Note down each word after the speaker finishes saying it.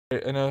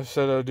I know I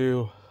said I'd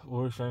do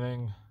voice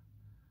training,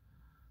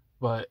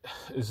 but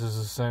this is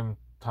the same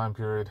time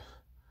period.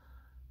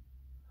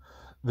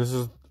 This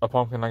is a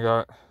pumpkin I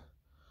got,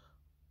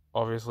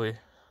 obviously.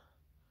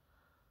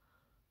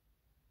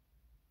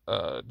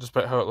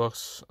 Despite how it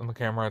looks on the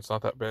camera, it's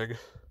not that big.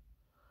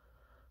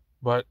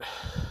 But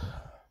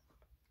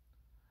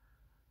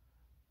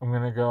I'm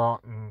gonna go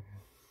out and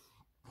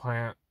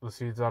plant the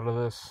seeds out of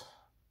this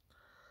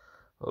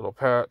little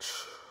patch,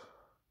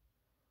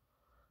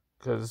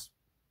 because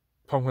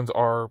pumpkins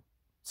are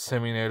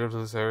semi-native to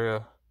this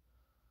area.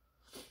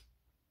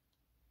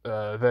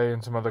 They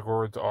and some other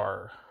gourds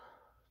are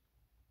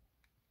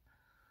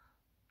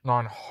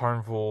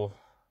non-harmful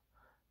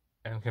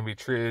and can be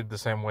treated the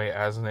same way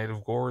as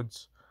native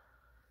gourds,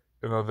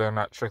 even though they're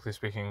not strictly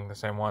speaking the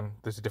same one.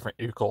 There's a different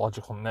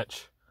ecological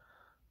niche,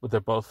 but they're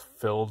both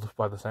filled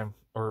by the same,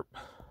 or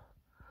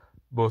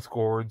both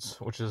gourds,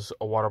 which is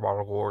a water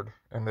bottle gourd,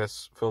 and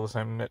this fill the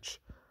same niche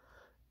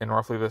in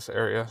roughly this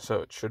area,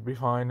 so it should be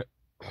fine.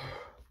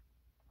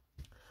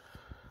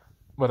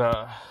 But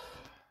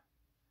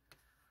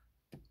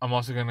I'm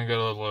also gonna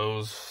go to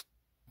Lowe's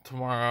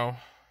tomorrow,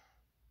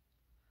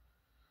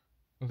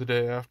 the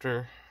day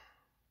after,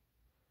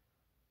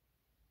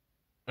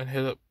 and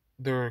hit up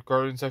their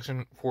garden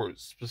section for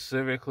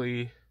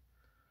specifically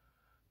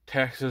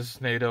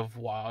Texas native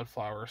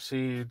wildflower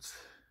seeds,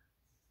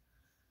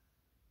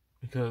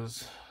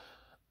 because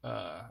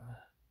I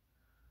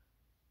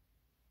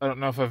don't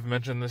know if I've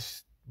mentioned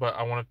this, but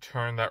I want to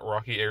turn that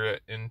rocky area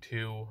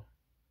into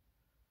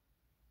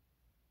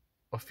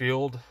a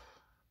field,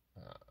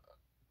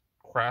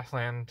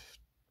 grassland,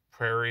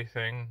 prairie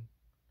thing.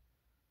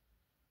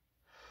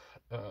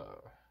 And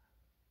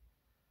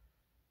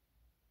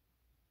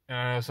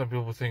I know some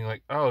people think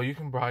like, oh, you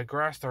can buy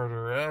grass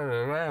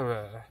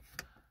starter.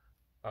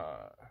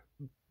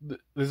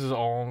 This is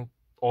all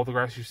the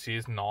grass you see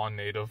is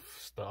non-native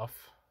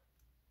stuff.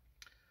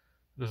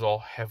 It is all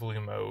heavily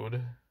mowed,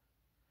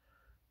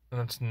 and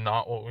that's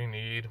not what we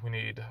need. We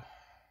need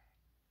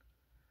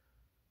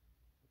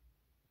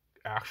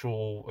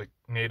actual like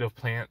native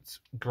plants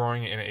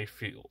growing in a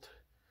field,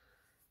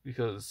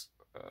 because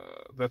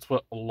that's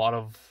what a lot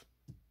of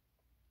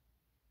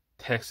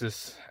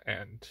Texas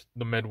and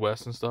the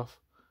Midwest and stuff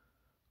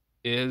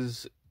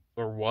is,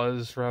 or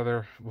was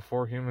rather,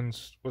 before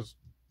humans, was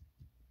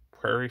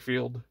prairie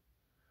field.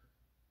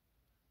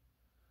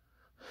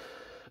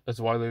 That's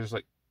why there's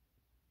like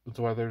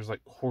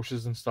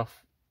horses and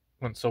stuff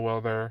went so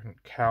well there,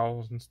 and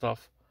cows and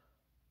stuff.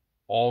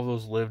 All of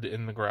those lived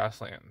in the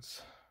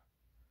grasslands.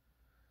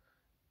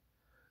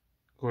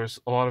 Of course,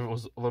 a lot of it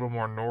was a little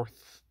more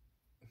north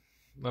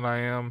than I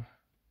am,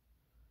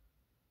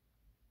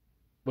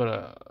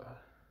 but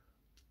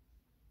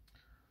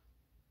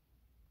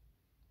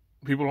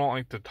people don't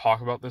like to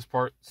talk about this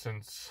part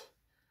since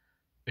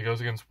it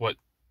goes against what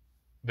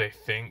they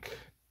think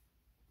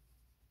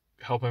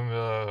helping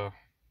the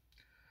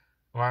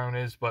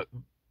environment is. But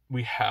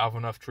we have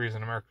enough trees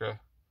in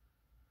America.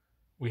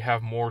 We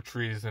have more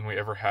trees than we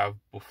ever have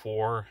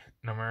before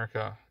in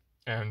America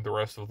and the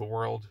rest of the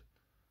world.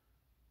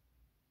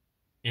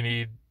 You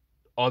need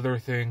other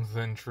things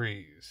than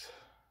trees.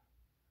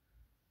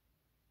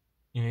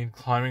 You need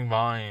climbing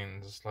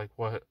vines like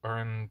what are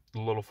in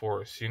the Little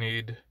Forest. You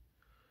need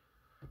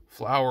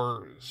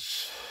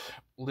flowers,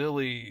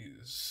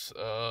 lilies,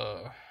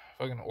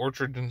 fucking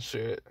orchards and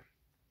shit.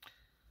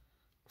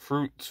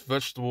 Fruits,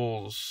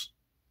 vegetables,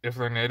 if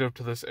they're native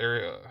to this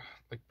area,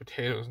 like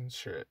potatoes and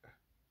shit.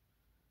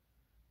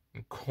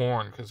 And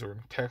corn, because we're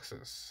in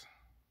Texas.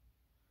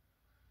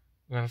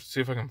 I'm gonna have to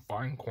see if I can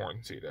find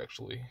corn seed,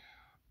 actually.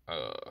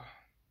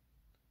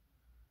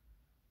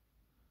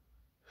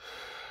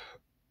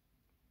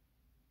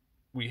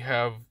 We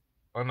have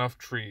enough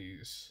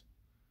trees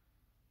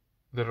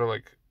that are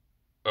like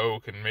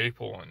oak and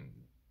maple and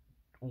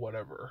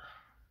whatever.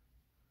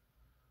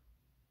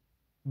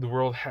 The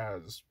world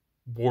has,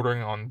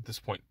 bordering on this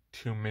point,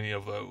 too many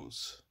of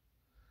those.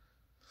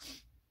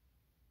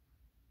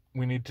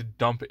 We need to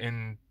dump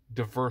in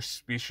diverse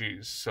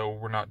species so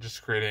we're not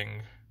just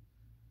creating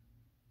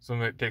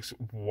something that takes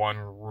one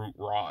root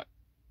rot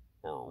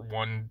or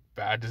one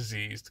bad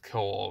disease to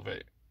kill all of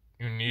it.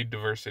 You need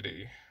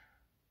diversity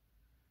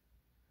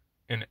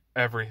in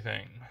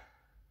everything.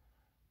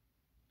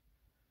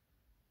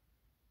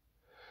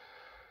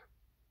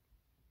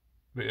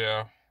 But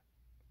yeah,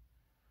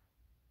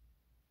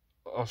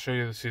 I'll show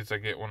you the seeds I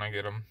get when I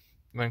get them.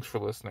 Thanks for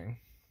listening.